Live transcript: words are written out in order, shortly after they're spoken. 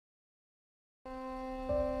Hi,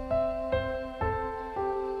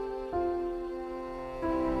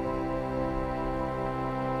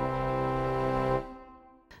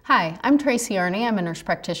 I'm Traci Arney. I'm a nurse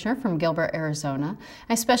practitioner from Gilbert, Arizona.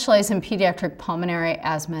 I specialize in pediatric pulmonary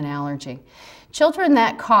asthma and allergy. Children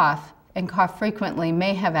that cough and cough frequently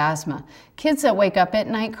may have asthma. Kids that wake up at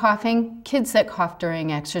night coughing, kids that cough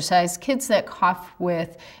during exercise, kids that cough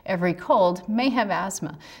with every cold may have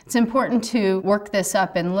asthma. It's important to work this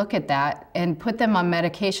up and look at that and put them on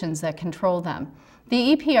medications that control them.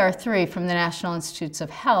 The EPR3 from the National Institutes of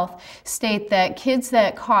Health state that kids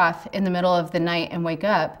that cough in the middle of the night and wake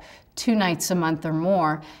up 2 nights a month or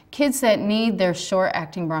more, kids that need their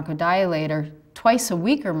short-acting bronchodilator twice a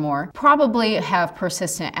week or more, probably have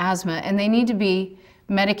persistent asthma, and they need to be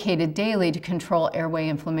medicated daily to control airway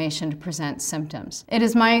inflammation to present symptoms. It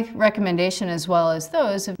is my recommendation, as well as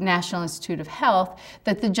those of National Institute of Health,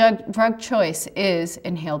 that the drug choice is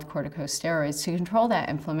inhaled corticosteroids to control that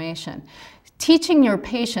inflammation. Teaching your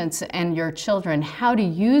patients and your children how to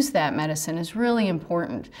use that medicine is really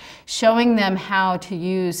important. Showing them how to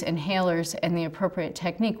use inhalers and the appropriate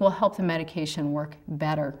technique will help the medication work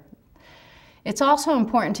better. It's also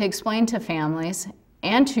important to explain to families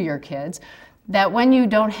and to your kids that when you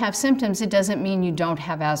don't have symptoms, it doesn't mean you don't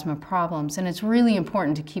have asthma problems. And it's really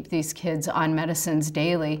important to keep these kids on medicines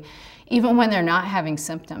daily, even when they're not having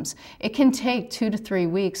symptoms. It can take 2 to 3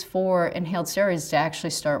 weeks for inhaled steroids to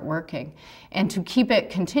actually start working. And to keep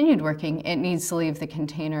it continued working, it needs to leave the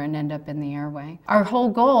container and end up in the airway. Our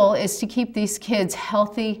whole goal is to keep these kids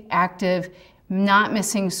healthy, active, not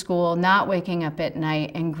missing school, not waking up at night,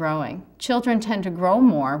 and growing. Children tend to grow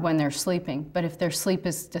more when they're sleeping, but if their sleep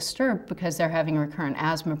is disturbed because they're having recurrent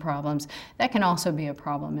asthma problems, that can also be a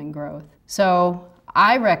problem in growth. So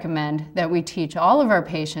I recommend that we teach all of our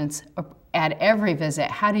patients at every visit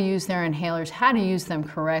how to use their inhalers, how to use them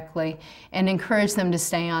correctly, and encourage them to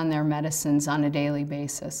stay on their medicines on a daily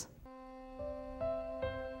basis.